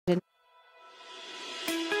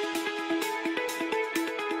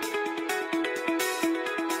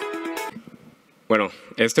Bueno,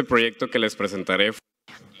 este proyecto que les presentaré.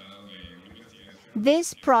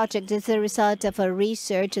 This project is a result of a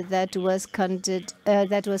research that was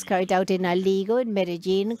carried out in Aligo in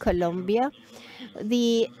Medellin, Colombia.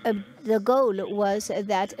 The goal was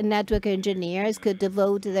that network engineers could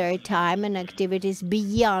devote their time and activities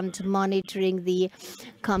beyond monitoring the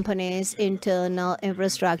company's internal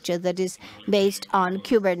infrastructure that is based on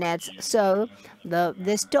Kubernetes. So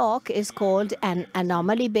this talk is called an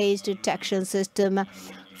anomaly-based detection system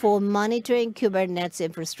for monitoring Kubernetes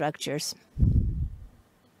infrastructures.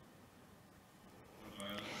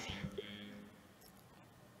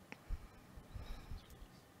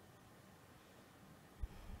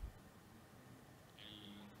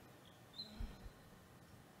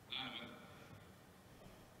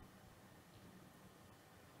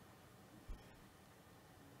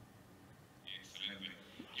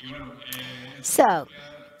 So,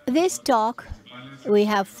 this talk, we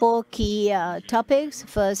have four key topics.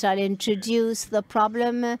 First, I'll introduce the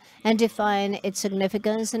problem and define its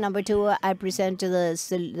significance. Number two, I present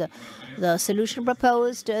the solution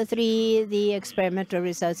proposed. Three, the experimental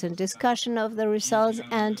results and discussion of the results.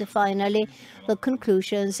 And finally, the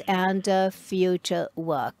conclusions and future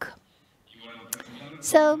work.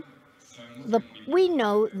 So, we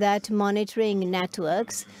know that monitoring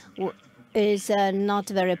networks is not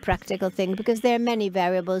a very practical thing because there are many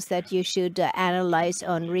variables that you should analyze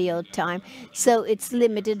on real time. So it's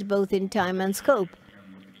limited both in time and scope.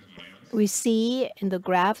 We see in the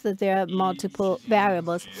graph that there are multiple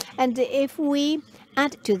variables. And if we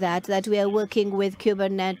add to that we are working with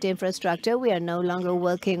Kubernetes infrastructure, we are no longer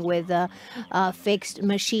working with fixed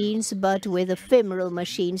machines, but with ephemeral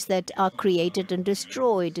machines that are created and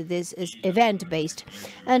destroyed. This is event-based.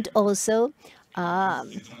 And also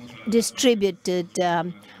distributed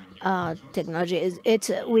technology.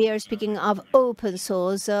 We are speaking of open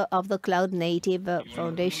source of the cloud native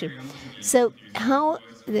foundation. So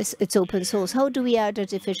it's open source. How do we add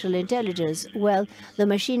artificial intelligence? Well, the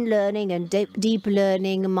machine learning and deep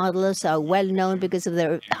learning models are well known because of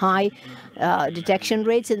their high detection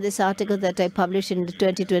rates. In this article that I published in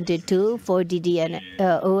 2022 for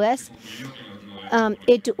DDNOS,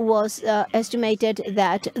 it was estimated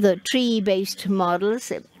that the tree-based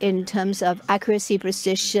models, in terms of accuracy,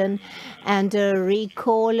 precision, and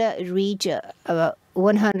recall, reach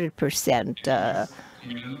 100%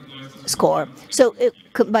 score. So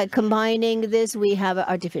by combining this, we have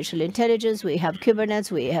artificial intelligence, we have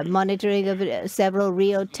Kubernetes, we have monitoring of several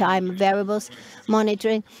real-time variables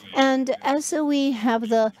monitoring, and also we have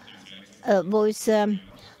the voice.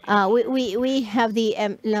 We have the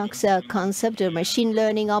MLOX concept of machine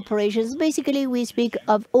learning operations. Basically, we speak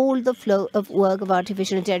of all the flow of work of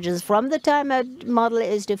artificial intelligence from the time a model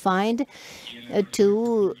is defined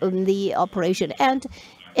to the operation. And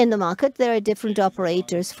in the market, there are different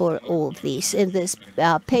operators for all of these. In this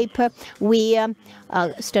paper, we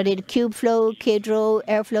studied kubeflow, Kedro,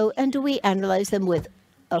 airflow, and we analyzed them with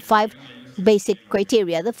 5 basic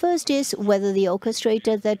criteria. The first is whether the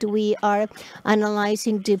orchestrator that we are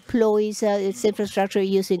analyzing deploys its infrastructure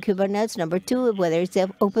using Kubernetes. Number 2, whether it's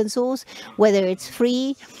open source, whether it's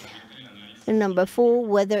free. And number 4,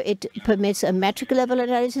 whether it permits a metric level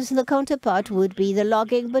analysis. And the counterpart would be the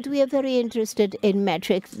logging, but we are very interested in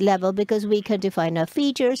metric level because we can define our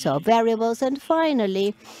features or variables. And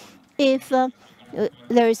finally, if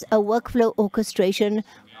there is a workflow orchestration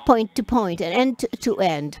point to point and end to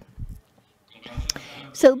end.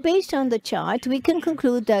 So based on the chart, we can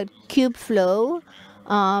conclude that Kubeflow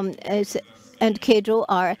and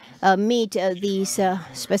Kedro meet these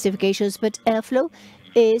specifications, but Airflow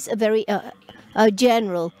is a very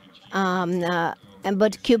general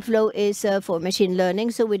but Kubeflow is for machine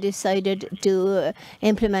learning, so we decided to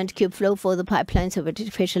implement Kubeflow for the pipelines of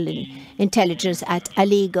artificial intelligence at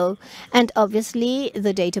Aligo. And obviously,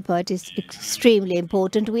 the data part is extremely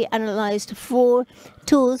important. We analyzed 4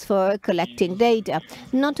 tools for collecting data.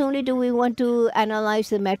 Not only do we want to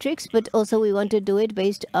analyze the metrics, but also we want to do it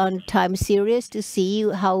based on time series to see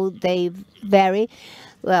how they vary.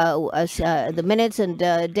 As the minutes and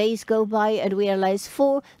days go by, and we analyze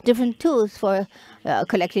 4 different tools for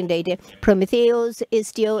collecting data: Prometheus,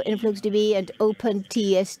 Istio, InfluxDB, and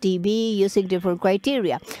OpenTSDB, using different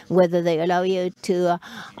criteria, whether they allow you to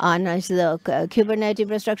analyze the Kubernetes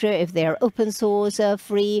infrastructure, if they are open source,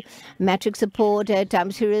 free, metric support,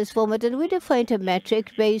 time series format, and we defined a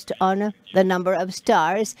metric based on the number of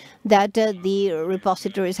stars that the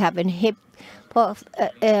repositories have in HIP.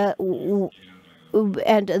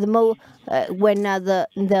 And the more when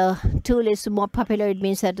the tool is more popular, it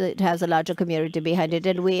means that it has a larger community behind it.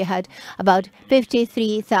 And we had about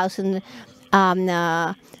 53,000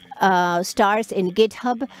 stars in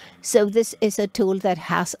GitHub. So this is a tool that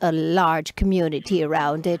has a large community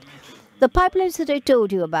around it. The pipelines that I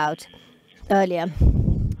told you about earlier,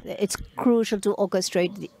 it's crucial to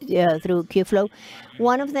orchestrate through Qflow.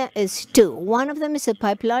 One of them is two. One of them is a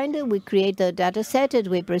pipeline. We create the data set and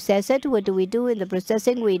we process it. What do we do in the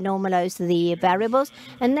processing? We normalize the variables.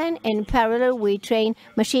 And then in parallel, we train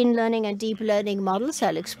machine learning and deep learning models.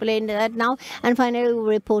 I'll explain that now. And finally, we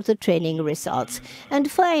report the training results. And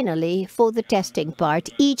finally, for the testing part,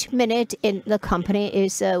 each minute in the company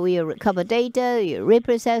is we recover data, you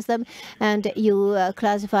reprocess them, and you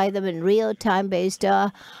classify them in real time based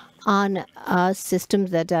on a system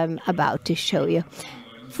that I'm about to show you.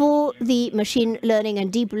 For the machine learning and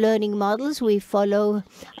deep learning models, we follow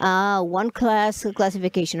one class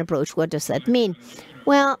classification approach. What does that mean?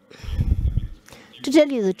 Well, to tell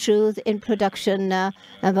you the truth, in production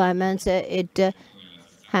environments, it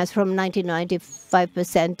has from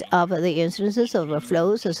 95% of the instances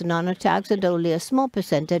overflows as non-attacks and only a small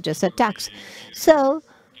percentage as attacks. So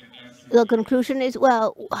the conclusion is,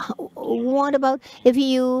 well, what about if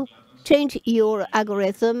you change your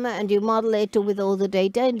algorithm and you model it with all the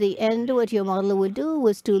data? In the end, what your model will do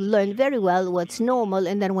was to learn very well what's normal,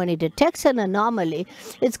 and then when it detects an anomaly,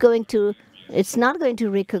 it's not going to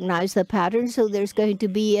recognize the pattern, so there's going to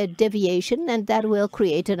be a deviation, and that will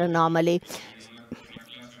create an anomaly.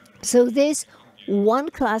 So this one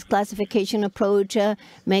class classification approach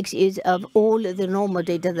makes use of all the normal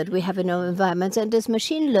data that we have in our environments. And this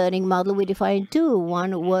machine learning model we defined two.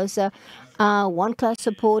 One was a one class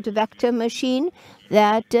support vector machine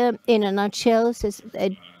that in a nutshell says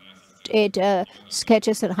it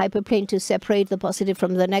sketches a hyperplane to separate the positive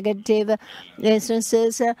from the negative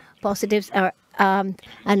instances. Positives are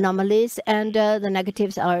anomalies and the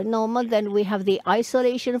negatives are normal. Then we have the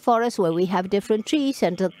isolation forest where we have different trees,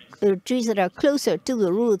 and the trees that are closer to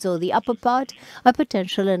the roots or the upper part are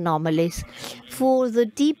potential anomalies. For the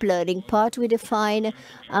deep learning part, we define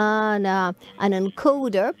an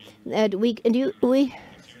encoder that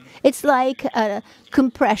it's like a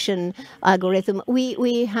compression algorithm.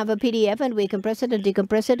 We have a PDF and we compress it and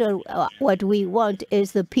decompress it. Or what we want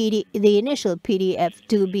is the initial PDF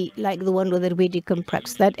to be like the one that we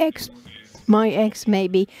decompress. That my X may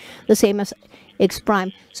be the same as X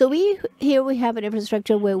prime. So here we have an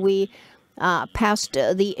infrastructure where we past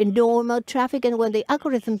the normal traffic, and when the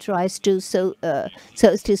algorithm tries to, so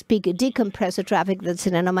to speak, decompress the traffic that's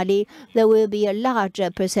an anomaly, there will be a larger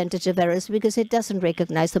percentage of errors because it doesn't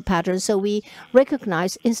recognize the pattern. So we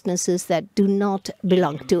recognize instances that do not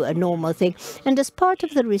belong to a normal thing. And as part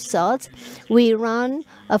of the results, we run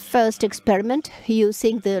a first experiment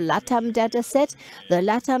using the LATAM dataset, the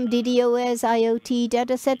LATAM DDoS IoT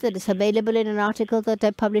dataset that is available in an article that I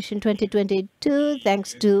published in 2022,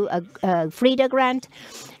 thanks to a Frida grant.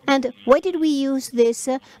 And why did we use this?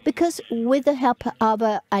 Because with the help of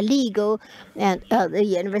Aligo and the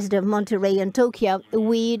University of Monterrey and Tokyo,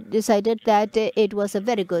 we decided that it was a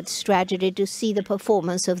very good strategy to see the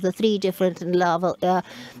performance of the three different level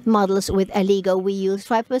models with Aligo. We used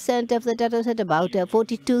 5% of the dataset, about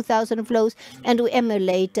 42,000 flows, and we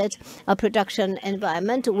emulated a production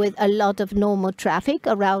environment with a lot of normal traffic,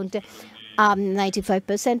 around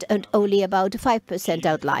 95%, and only about 5%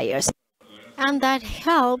 outliers. And that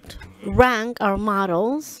helped rank our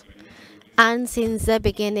models. And since the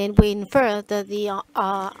beginning, we inferred that the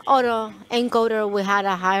autoencoder we had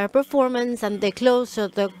a higher performance, and the closer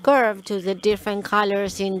the curve to the different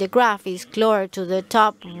colors in the graph is closer to the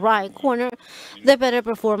top right corner, the better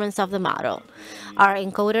performance of the model. Our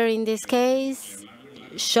encoder in this case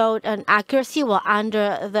showed an accuracy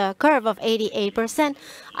under the curve of 88%,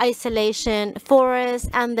 isolation forest,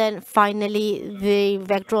 and then finally the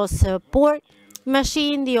vectoral support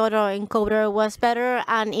machine, the autoencoder was better,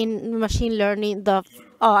 and in machine learning the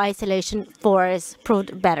isolation forest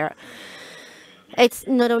proved better. It's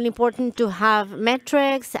not only important to have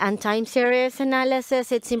metrics and time series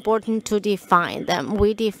analysis, it's important to define them.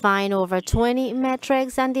 We defined over 20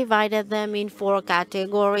 metrics and divided them in 4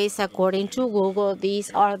 categories according to Google.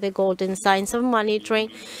 These are the golden signs of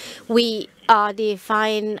monitoring. We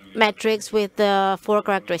define metrics with the 4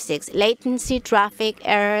 characteristics: latency, traffic,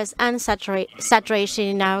 errors, and saturation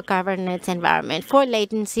in our Kubernetes environment. For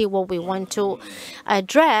latency, what we want to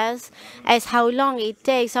address is how long it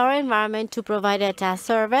takes our environment to provide a task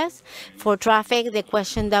service. For traffic, the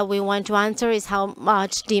question that we want to answer is how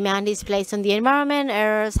much demand is placed on the environment,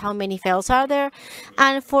 errors, how many fails are there,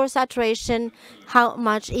 and for saturation, how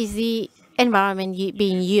much is the environment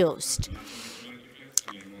being used.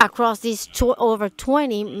 across these over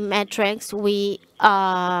 20 metrics, we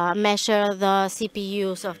measure the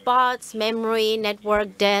CPUs of bots, memory,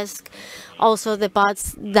 network, disk, also the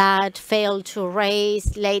bots that fail to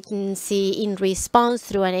raise latency in response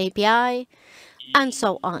through an API, and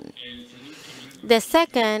so on. The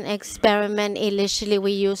second experiment, initially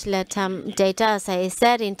we use LATAM data, as I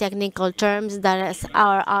said, in technical terms, that is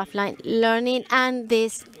our offline learning, and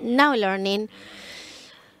this now learning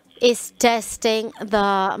is testing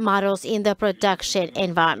the models in the production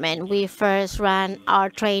environment. We first ran our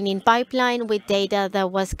training pipeline with data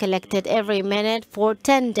that was collected every minute for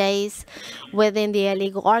 10 days within the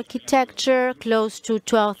Eligo architecture, close to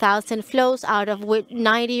 12,000 flows, out of which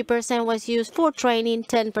 90% was used for training,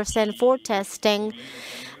 10% for testing.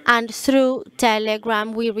 And through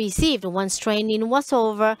Telegram, we received, once training was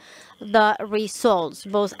over, the results,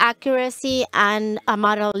 both accuracy and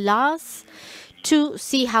model loss. To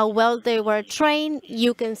see how well they were trained,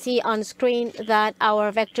 you can see on screen that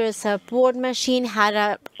our vector support machine had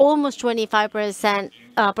a almost 25%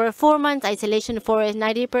 performance, isolation forest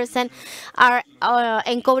 90%. Our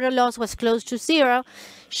encoder loss was close to 0,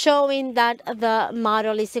 showing that the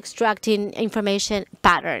model is extracting information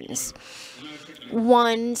patterns.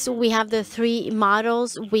 Once we have the 3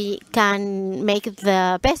 models, we can make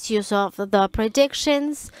the best use of the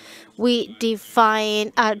predictions. We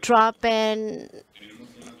define a drop-in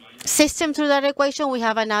system through that equation. We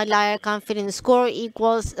have an outlier confidence score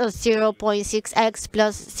equals 0.6x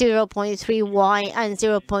plus 0.3y and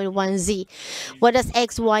 0.1z. What does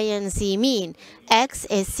x, y, and z mean? X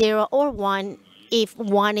is 0 or 1,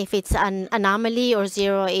 if it's an anomaly, or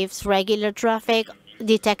 0 if it's regular traffic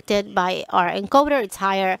detected by our encoder. It's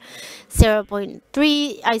higher,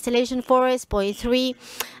 0.3 isolation forest, 0.3,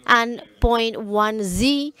 and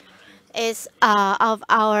 0.1z is of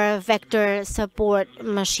our vector support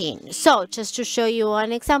machine. So just to show you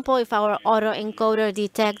an example, if our autoencoder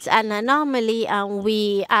detects an anomaly and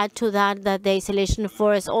we add to that the isolation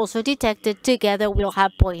forest also detected, together we'll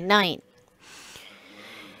have 0.9.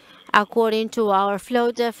 According to our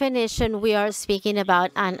flow definition, we are speaking about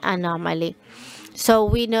an anomaly. So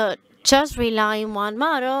we not just rely on one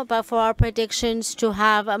model, but for our predictions to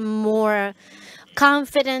have more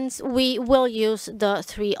confidence, we will use the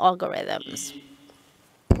 3 algorithms.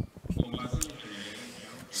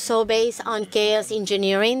 So based on chaos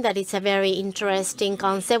engineering, that is a very interesting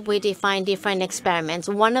concept, we defined different experiments.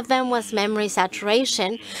 One of them was memory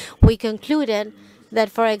saturation. We concluded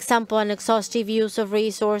that, for example, an exhaustive use of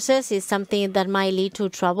resources is something that might lead to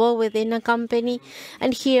trouble within a company.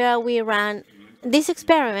 And here we ran this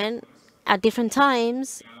experiment at different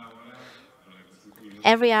times.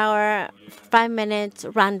 Every hour, 5 minutes,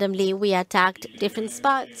 randomly, we attacked different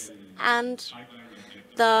spots, and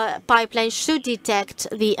the pipeline should detect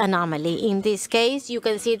the anomaly. In this case, you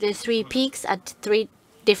can see the 3 peaks at 3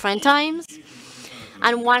 different times,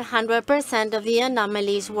 and 100% of the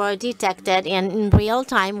anomalies were detected, and in real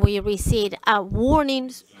time, we received a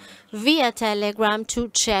warning via Telegram to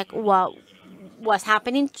check what was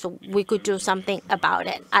happening, so we could do something about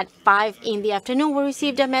it. At 5 in the afternoon, we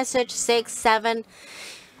received a message, 6, 7,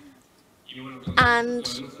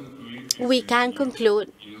 and we can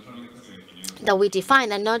conclude that we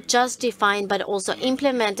defined, and not just defined, but also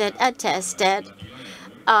implemented and tested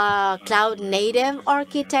a cloud-native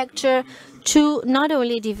architecture to not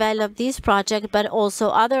only develop this project, but also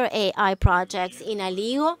other AI projects in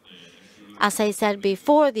Aligo. As I said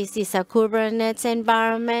before, this is a Kubernetes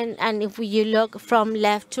environment, and if you look from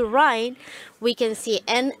left to right, we can see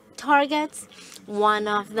N targets. One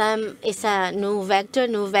of them is a new vector.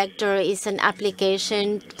 New vector is an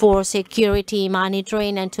application for security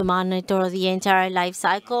monitoring and to monitor the entire life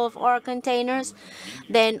cycle of our containers.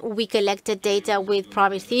 Then we collected data with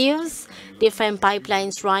Prometheus, different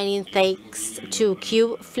pipelines running thanks to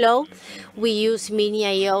Kubeflow. We use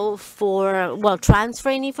Mini.io for,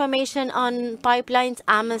 transferring information on pipelines,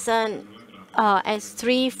 Amazon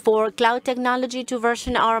S3 for cloud technology to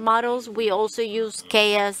version our models. We also use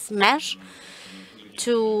KS Mesh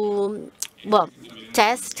to,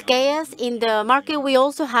 test KS. In the market, we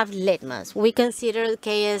also have Litmus. We consider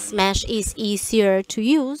KS Mesh is easier to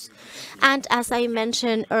use. And as I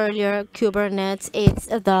mentioned earlier, Kubernetes is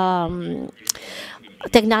the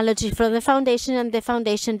technology from the foundation, and the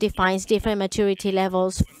foundation defines different maturity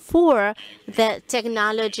levels for the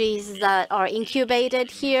technologies that are incubated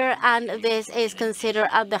here, and this is considered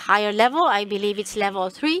at the higher level. I believe it's level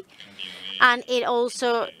 3, and it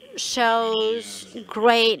also shows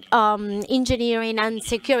great engineering and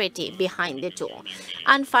security behind the tool.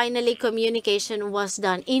 And finally, communication was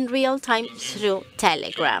done in real time through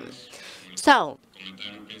Telegram. So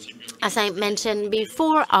As I mentioned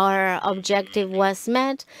before, our objective was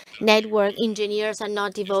met. Network engineers are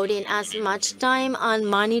not devoting as much time on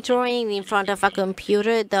monitoring in front of a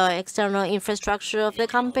computer the external infrastructure of the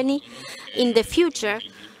company. In the future,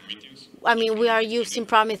 I mean, we are using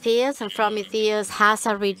Prometheus, and Prometheus has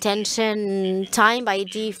a retention time by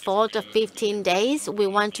default of 15 days. We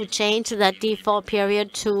want to change that default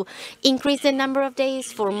period to increase the number of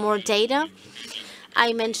days for more data.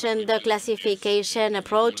 I mentioned the classification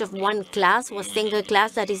approach of one class, one single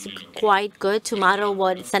class that is quite good to model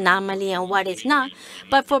what is anomaly and what is not.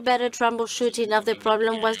 But for better troubleshooting of the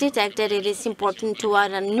problem was detected, it is important to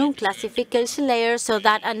add a new classification layer so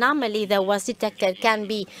that anomaly that was detected can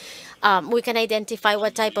be we can identify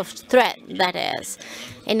what type of threat that is.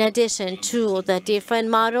 In addition to the different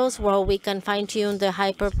models where we can fine-tune the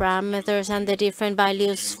hyperparameters and the different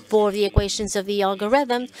values for the equations of the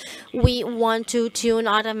algorithm, we want to tune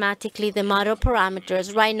automatically the model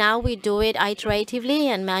parameters. Right now, we do it iteratively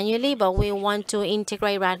and manually, but we want to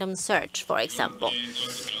integrate random search, for example.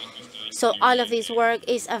 So all of this work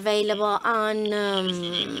is available on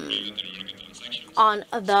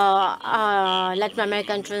the Latin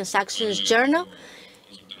American Transactions Journal.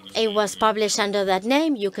 It was published under that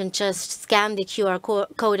name. You can just scan the QR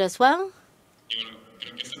code as well.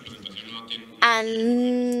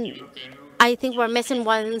 And I think we're missing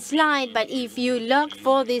one slide, but if you look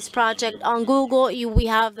for this project on Google, we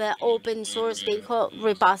have the open source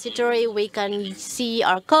repository. We can see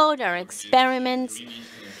our code, our experiments,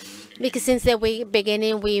 because since the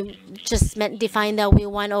beginning, we just defined that we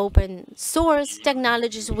want open source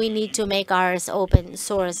technologies. We need to make ours open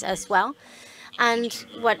source as well. And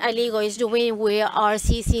what Aligo is doing, we are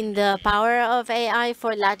seizing the power of AI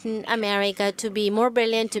for Latin America to be more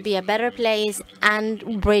brilliant, to be a better place,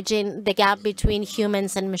 and bridging the gap between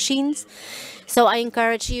humans and machines. So I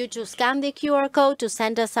encourage you to scan the QR code, to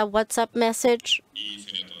send us a WhatsApp message,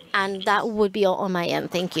 and that would be all on my end.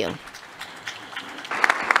 Thank you.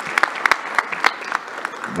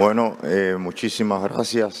 Bueno, muchísimas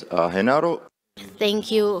gracias a Genaro.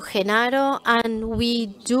 Thank you, Genaro. And we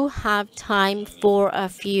do have time for a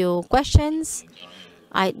few questions.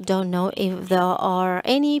 I don't know if there are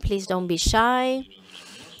any. Please don't be shy.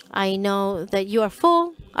 I know that you are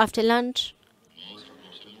full after lunch.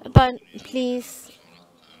 But please,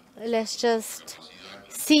 let's just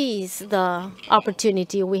seize the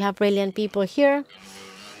opportunity. We have brilliant people here.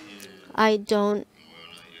 I don't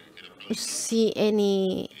see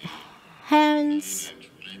any hands.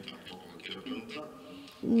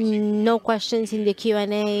 No questions in the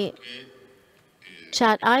Q&A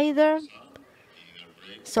chat either.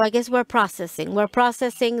 So I guess we're processing. We're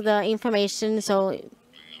processing the information, so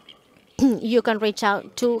you can reach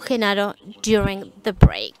out to Genaro during the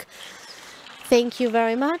break. Thank you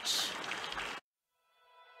very much.